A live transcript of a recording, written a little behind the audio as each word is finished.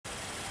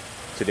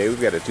Today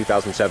we've got a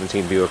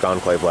 2017 Buick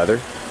Enclave leather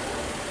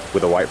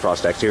with a white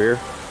frost exterior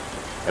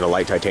and a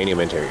light titanium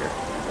interior.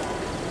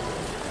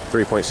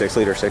 3.6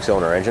 liter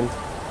 6-cylinder engine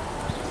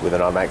with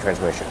an automatic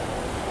transmission.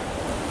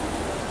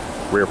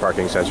 Rear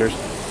parking sensors.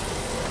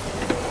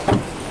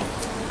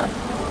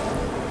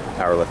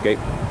 Power liftgate.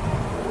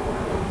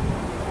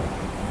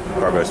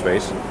 Cargo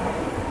space.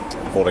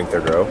 Folding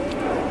third row.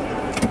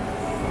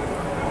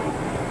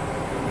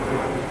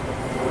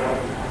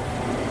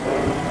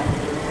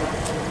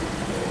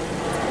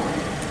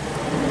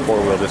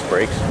 Four-wheel disc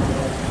brakes.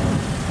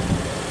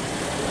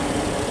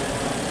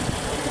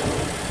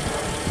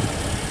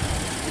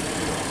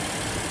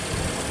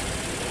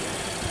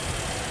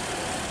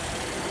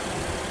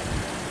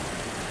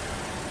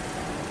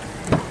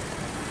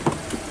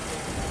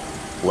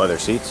 Leather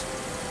seats.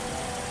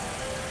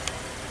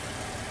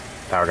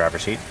 Power driver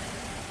seat.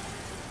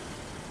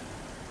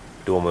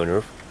 Dual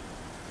moonroof.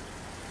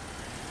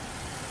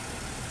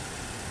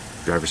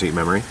 Driver seat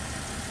memory.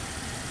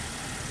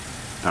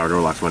 Power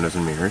door locks windows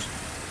and mirrors.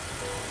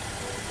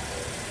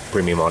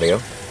 Premium audio.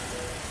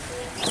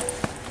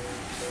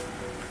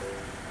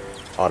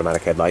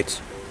 Automatic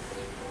headlights.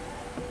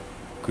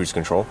 Cruise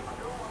control.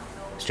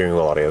 Steering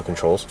wheel audio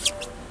controls.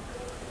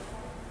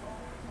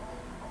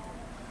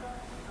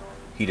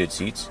 Heated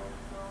seats.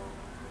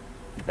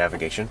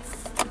 Navigation.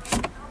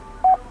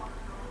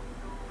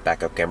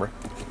 Backup camera.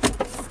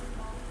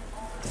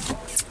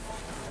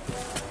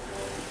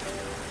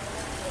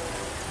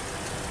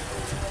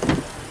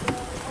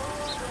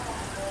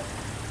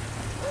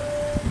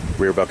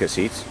 Rear bucket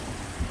seats.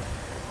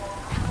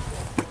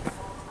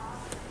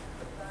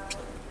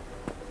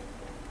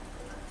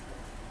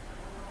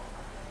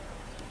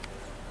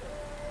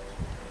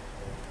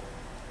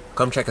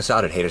 Come check us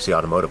out at Haytersea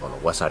Automotive on the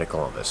west side of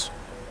Columbus.